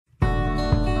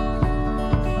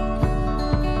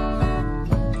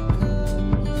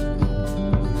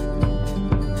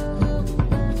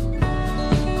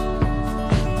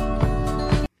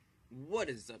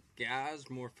is up, guys?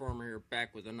 More Farmer here,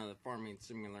 back with another Farming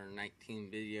Simulator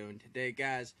 19 video. And today,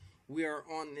 guys, we are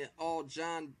on the all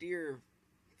John Deere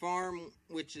farm,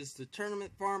 which is the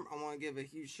Tourmant farm. I want to give a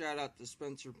huge shout out to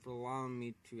Spencer for allowing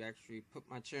me to actually put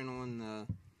my channel in the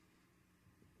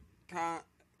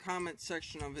comment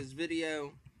section of his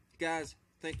video. Guys,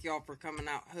 thank y'all for coming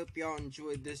out. Hope y'all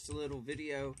enjoyed this little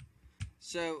video.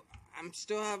 So, I'm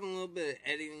still having a little bit of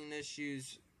editing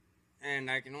issues,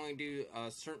 and I can only do a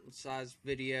certain size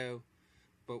video,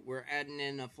 but we're adding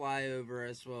in a flyover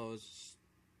as well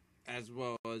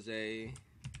as a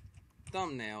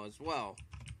thumbnail as well.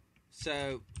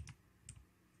 So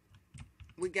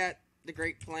we got the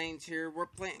Great Plains here. We're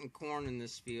planting corn in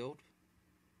this field,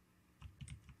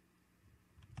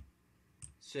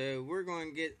 so we're going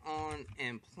to get on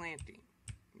to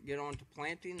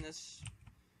planting this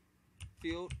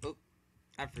field. Oh,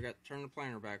 I forgot to turn the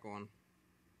planter back on.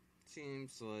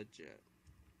 Seems legit.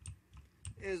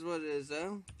 Is what it is,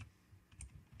 though.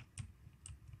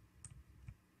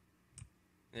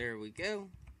 There we go.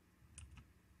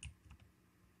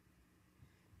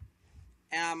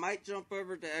 And I might jump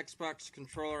over to Xbox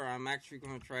controller. I'm actually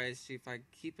going to try to see if I can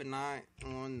keep an eye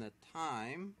on the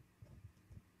time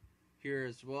here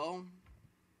as well,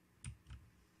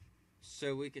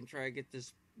 so we can try to get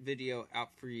this video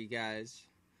out for you guys.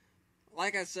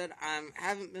 Like I said, I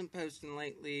haven't been posting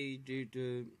lately due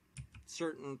to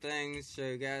certain things,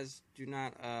 so guys, do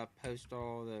not post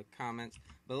all the comments.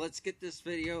 But let's get this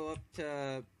video up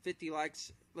to 50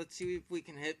 likes. Let's see if we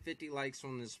can hit 50 likes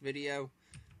on this video.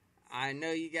 I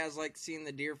know you guys like seeing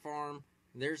the deer farm.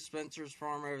 There's Spencer's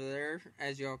farm over there.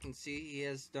 As y'all can see, he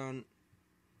has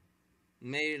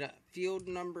made field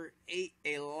number 8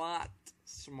 a lot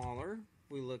smaller.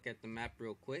 If we look at the map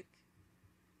real quick,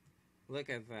 look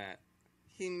at that.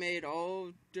 He made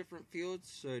all different fields,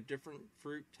 so different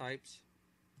fruit types.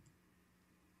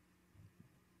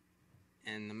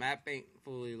 And the map ain't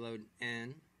fully loaded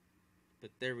in,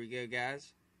 but there we go,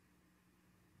 guys.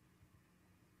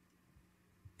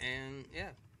 And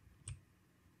yeah.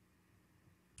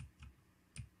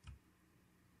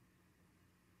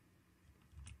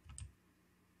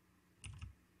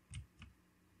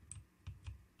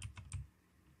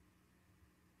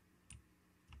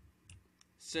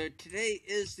 So today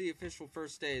is the official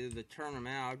first day of the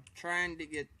tournament. I'm trying to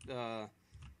get a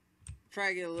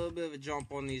little bit of a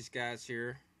jump on these guys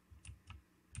here.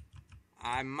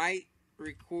 I might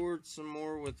record some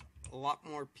more with a lot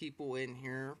more people in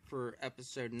here for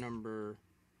episode number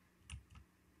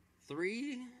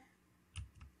 3.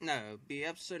 No, it'd be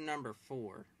episode number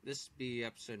 4. This would be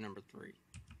episode number 3.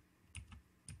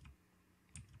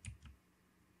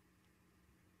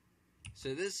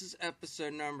 So this is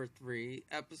episode number 3.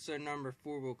 Episode number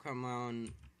 4 will come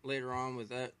on later on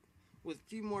with a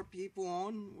few more people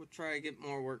on. We'll try to get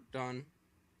more work done.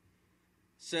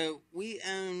 So we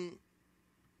own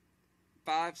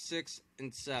 5, 6,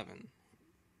 and 7.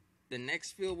 The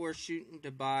next field we're shooting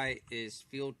to buy is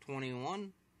field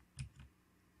 21.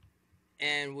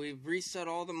 And we've reset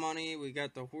all the money. We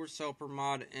got the horse helper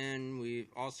mod in.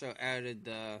 We've also added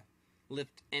the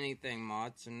lift anything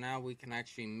mods, and now we can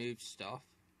actually move stuff.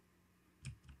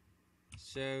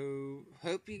 So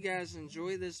hope you guys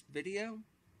enjoy this video.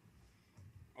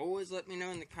 Always let me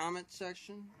know in the comment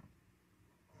section.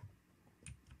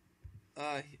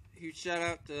 Huge shout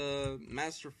out to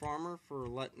masterfarmer for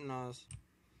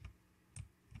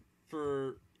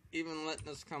even letting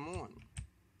us come on.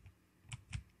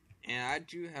 And I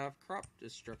do have crop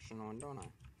destruction on, don't I?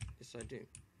 Yes, I do.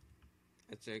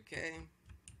 It's okay.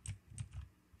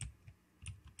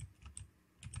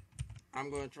 I'm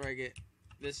going to try to get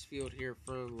this field here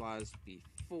fertilized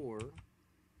before.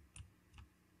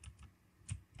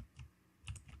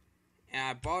 And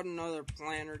I bought another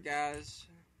planter, guys,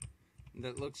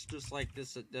 that looks just like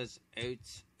this. It does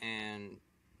oats and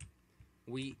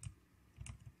wheat,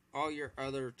 all your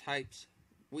other types.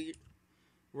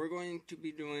 We're going to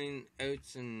be doing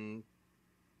oats and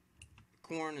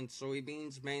corn and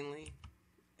soybeans mainly.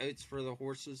 Oats for the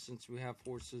horses, since we have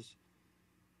horses.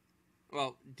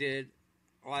 Well,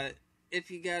 if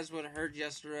you guys would have heard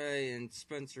yesterday in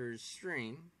Spencer's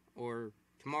stream, or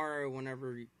tomorrow,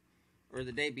 or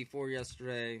the day before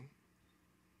yesterday,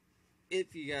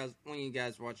 when you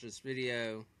guys watch this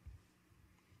video,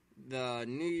 the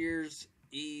New Year's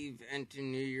Eve into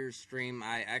New Year's stream,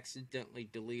 I accidentally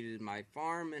deleted my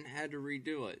farm and had to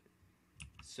redo it.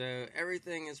 So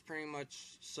everything is pretty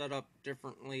much set up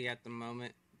differently at the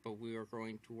moment, but we are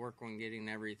going to work on getting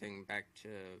everything back to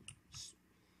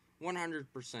 100%.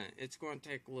 It's going to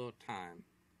take a little time,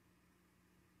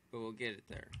 but we'll get it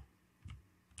there.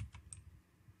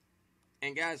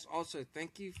 And guys, also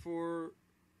thank you for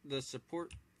the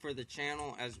support for the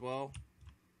channel as well.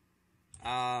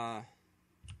 I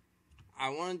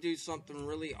want to do something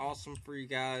really awesome for you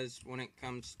guys when it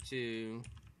comes to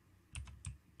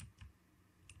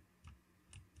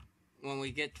when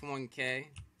we get to 1K.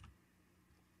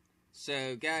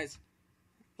 So guys,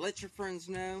 let your friends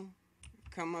know.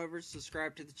 Come over,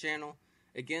 subscribe to the channel.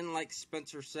 Again, like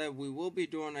Spencer said, we will be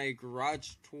doing a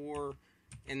garage tour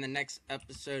in the next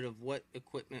episode of what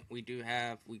equipment we do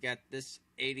have. We got this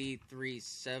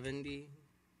 8370.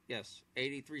 Yes,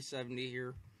 8370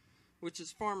 here, which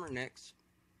is Farmer Nick's.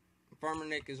 Farmer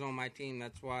Nick is on my team.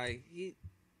 That's why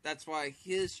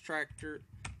his tractor,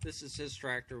 this is his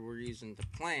tractor we're using to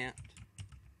plant.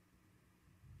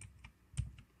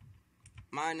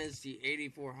 Mine is the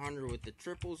 8400 with the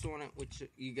triples on it, which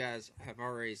you guys have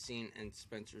already seen in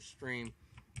Spencer's stream.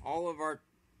 All of our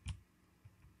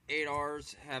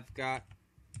 8Rs have got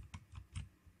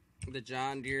the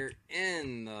John Deere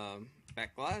in the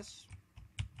back glass.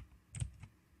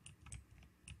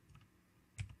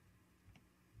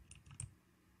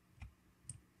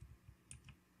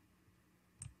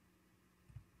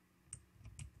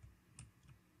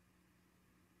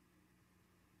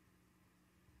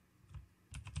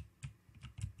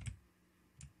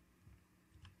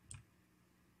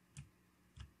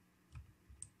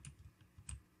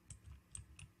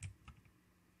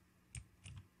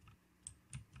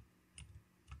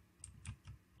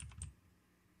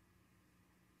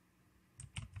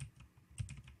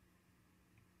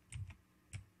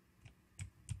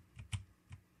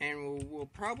 And we'll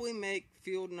probably make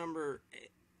field number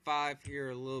 5 here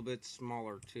a little bit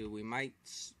smaller too. We might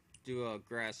do a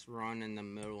grass run in the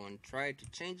middle and try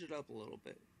to change it up a little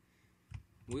bit.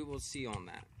 We will see on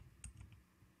that.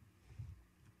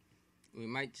 We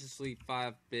might just leave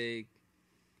 5 big.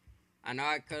 I know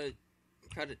I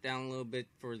cut it down a little bit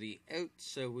for the oats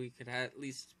so we could at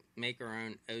least make our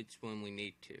own oats when we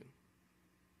need to.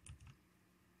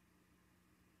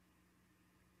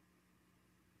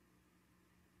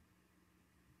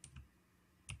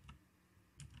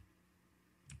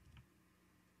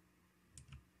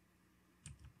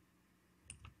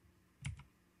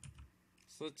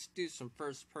 So let's do some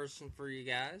first person for you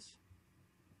guys.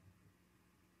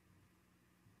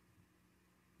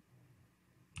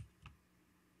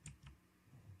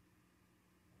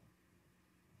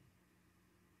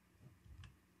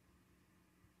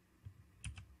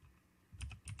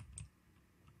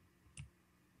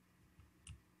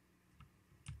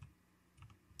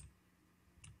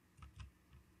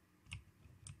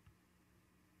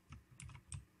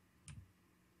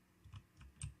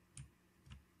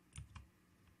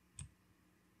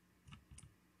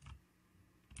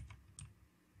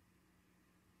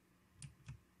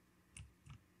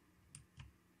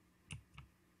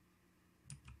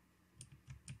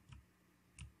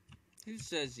 Who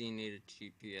says you need a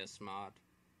GPS mod?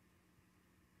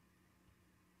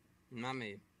 Not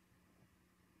me.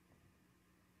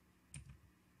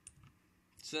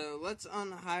 So let's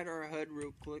unhide our HUD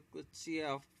real quick. Let's see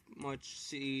how much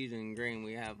seed and grain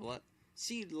we have left.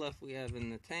 Seed left we have in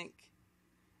the tank.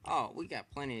 Oh, we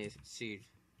got plenty of seed.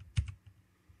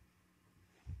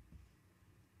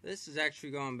 This is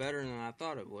actually going better than I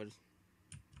thought it would.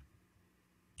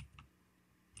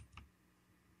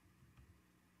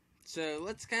 So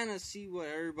let's kind of see what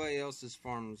everybody else's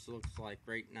farms looks like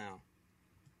right now.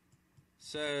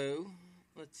 So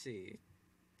let's see.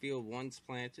 Field 1's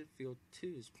planted. Field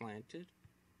 2 is planted.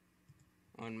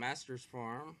 On Master's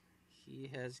farm,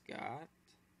 he has got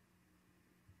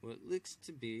what looks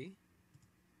to be,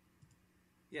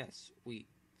 yes, wheat.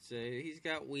 So he's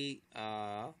got wheat.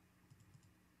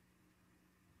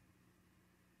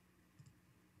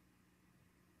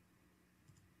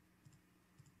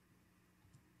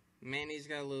 Manny's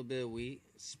got a little bit of wheat.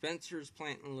 Spencer's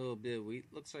planting a little bit of wheat.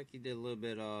 Looks like he did a little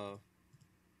bit of...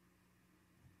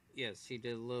 Yes, he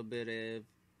did a little bit of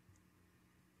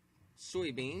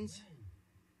soybeans.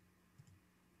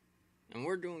 And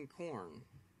we're doing corn.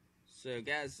 So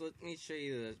guys, let me show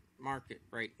you the market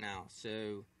right now.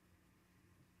 So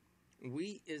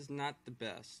wheat is not the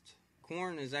best.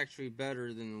 Corn is actually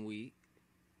better than wheat.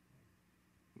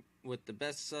 With the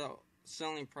best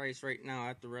selling price right now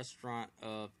at the restaurant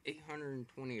of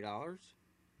 $820.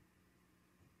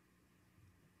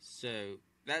 So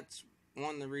that's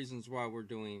one of the reasons why we're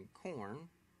doing corn.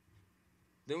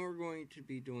 Then we're going to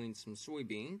be doing some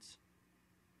soybeans,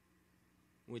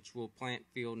 which will plant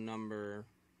field number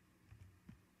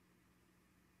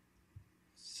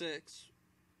 6.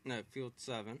 No, field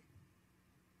 7.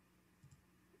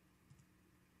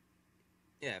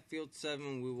 Yeah, field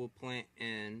 7 we will plant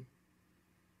in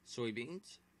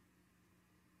soybeans,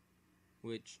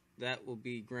 which that will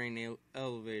be grain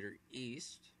elevator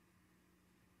east.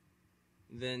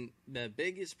 Then the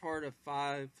biggest part of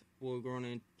 5, we're going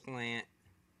to plant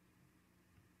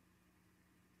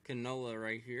canola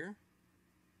right here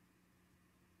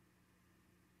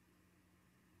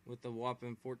with the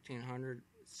whopping 1400,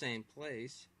 same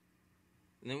place.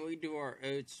 And then we do our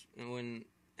oats, and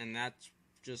that's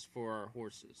just for our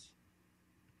horses,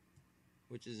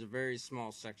 which is a very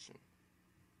small section.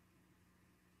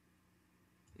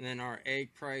 And then our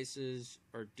egg prices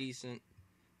are decent,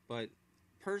 but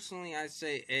personally I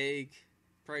say egg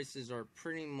prices are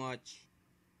pretty much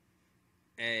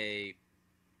a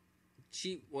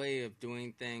cheap way of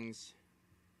doing things,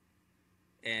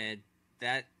 and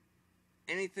that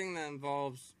anything that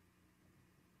involves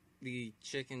the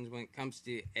chickens when it comes to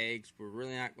the eggs, we're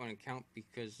really not going to count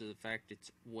because of the fact it's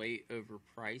way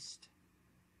overpriced.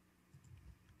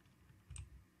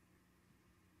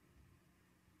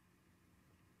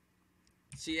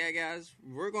 So yeah, guys,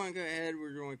 we're going to go ahead,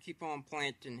 we're going to keep on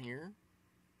planting here.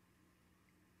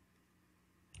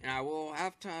 And I will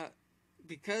have to,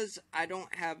 because I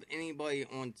don't have anybody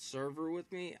on server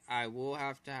with me, I will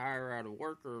have to hire out a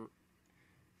worker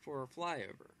for a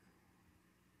flyover.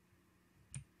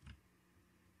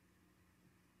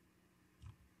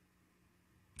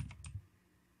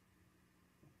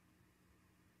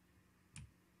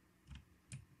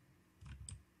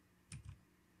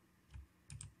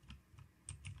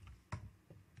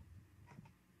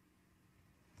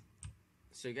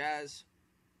 So guys,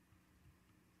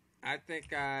 I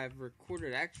think I've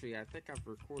recorded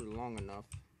long enough.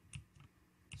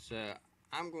 So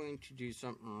I'm going to do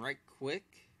something right quick.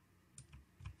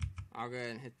 I'll go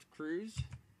ahead and hit the cruise.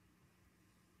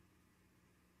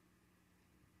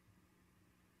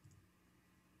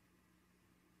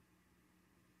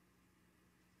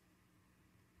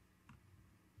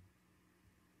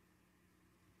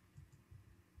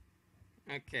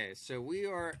 Okay, so we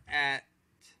are at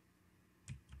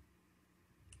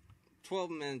 12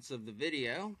 minutes of the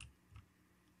video.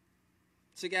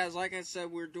 So guys, like I said,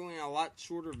 we're doing a lot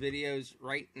shorter videos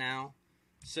right now.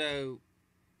 So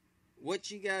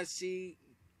what you guys see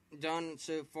done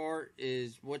so far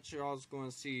is what y'all's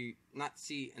going to not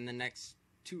see in the next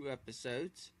 2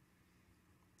 episodes.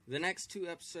 The next 2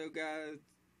 episodes, guys,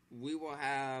 we will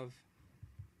have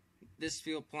this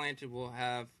field planted, we'll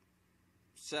have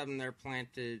 7 there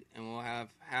planted, and we'll have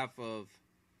half of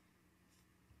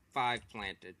 5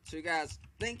 planted. So guys,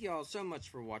 thank you all so much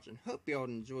for watching. Hope you all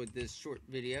enjoyed this short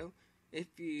video. If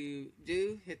you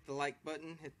do, hit the like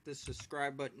button, hit the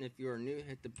subscribe button. If you are new,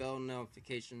 hit the bell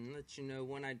notification and let you know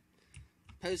when I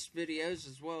post videos,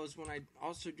 as well as when I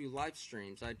also do live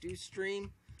streams. I do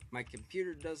stream. My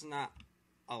computer does not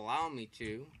allow me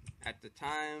to at the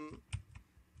time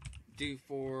due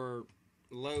for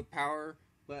low power,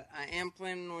 but I am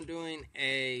planning on doing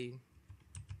a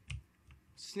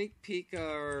sneak peek,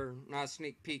 or not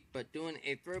sneak peek, but doing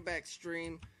a throwback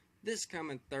stream this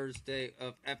coming Thursday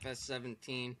of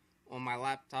FS17 on my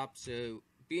laptop, so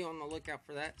be on the lookout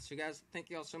for that. So guys, thank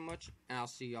you all so much, and I'll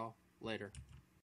see y'all later.